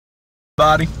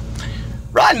Everybody.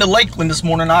 Riding to Lakeland this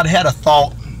morning, I'd had a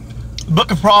thought. The book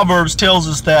of Proverbs tells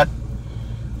us that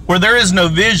where there is no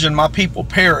vision, my people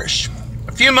perish.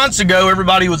 A few months ago,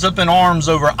 everybody was up in arms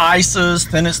over ISIS.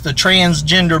 Then it's the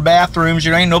transgender bathrooms.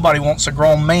 Ain't nobody wants a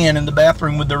grown man in the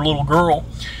bathroom with their little girl.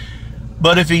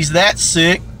 But if he's that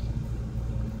sick,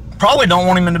 probably don't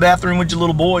want him in the bathroom with your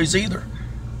little boys either.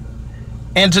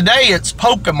 And today it's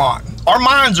Pokemon. Our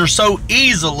minds are so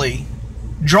easily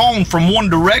drawn from one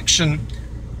direction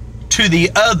to the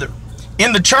other.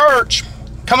 In the church,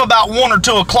 come about 1 or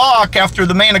 2 o'clock after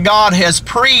the man of God has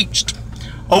preached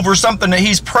over something that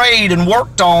he's prayed and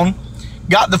worked on,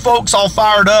 got the folks all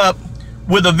fired up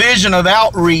with a vision of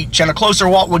outreach and a closer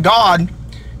walk with God.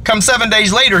 Come 7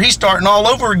 days later, he's starting all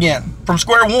over again from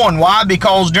square one. Why?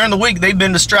 Because during the week they've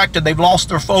been distracted. They've lost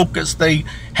their focus. They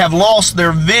have lost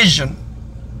their vision.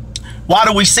 Why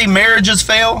do we see marriages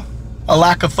fail? A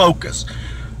lack of focus.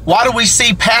 Why do we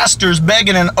see pastors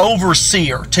begging an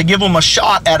overseer to give them a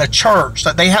shot at a church,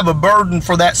 that they have a burden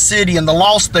for that city and the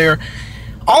lost there,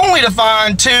 only to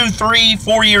find 2, 3,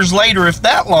 4 years later, if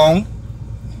that long,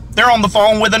 they're on the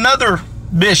phone with another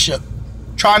bishop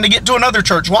trying to get to another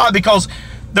church? Why? Because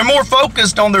they're more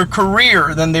focused on their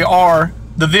career than they are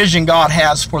the vision God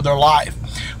has for their life.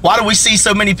 Why do we see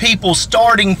so many people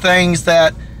starting things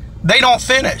that they don't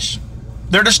finish?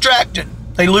 They're distracted.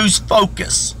 They lose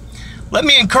focus. Let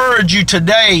me encourage you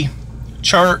today,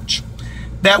 church,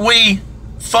 that we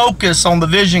focus on the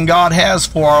vision God has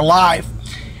for our life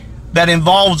that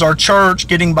involves our church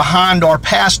getting behind our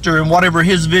pastor and whatever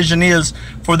his vision is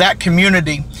for that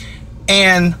community,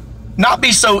 and not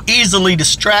be so easily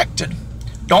distracted.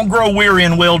 Don't grow weary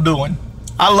in well-doing.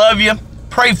 I love you.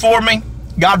 Pray for me.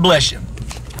 God bless you.